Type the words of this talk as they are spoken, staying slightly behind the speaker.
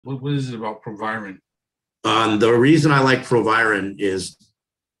What is it about ProViron? The reason I like ProViron is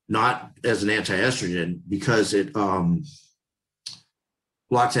not as an anti-estrogen because it blocks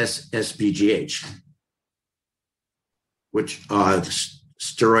SBGH, which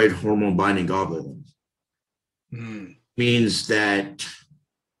steroid hormone binding globulin. Means that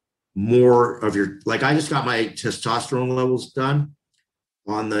more of your, like I just got my testosterone levels done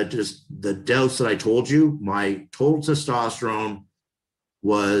on the dose that I told you. My total testosterone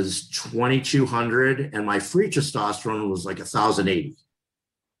was 2,200 and my free testosterone was like 1,080.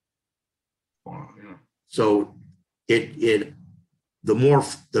 Wow, yeah. So the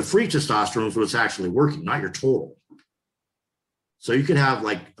free testosterone is what's actually working, not your total. So you could have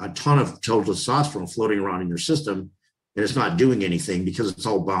like a ton of total testosterone floating around in your system and it's not doing anything because it's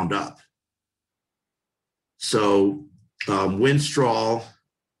all bound up. So Winstrol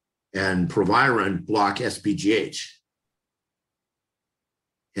and ProViron block SBGH.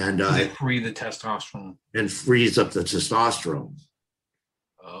 And they free the testosterone. And frees up the testosterone.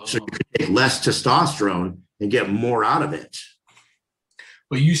 Oh. So you can take less testosterone and get more out of it.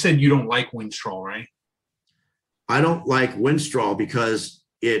 But you said you don't like Winstrol, right? I don't like Winstrol because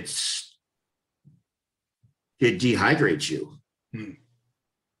it dehydrates you.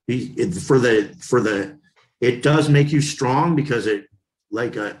 It does make you strong because it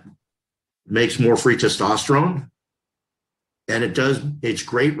makes more free testosterone. And it's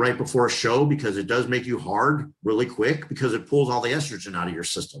great right before a show because it does make you hard really quick because it pulls all the estrogen out of your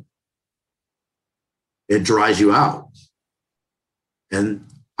system. It dries you out. And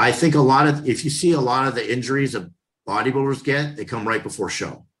I think if you see a lot of the injuries that bodybuilders get, they come right before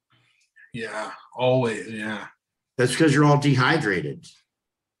show. Yeah, always, yeah. That's because you're all dehydrated.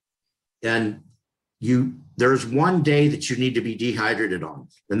 And there's one day that you need to be dehydrated on,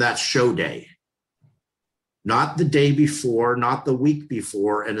 and that's show day. Not the day before, not the week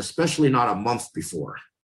before, and especially not a month before.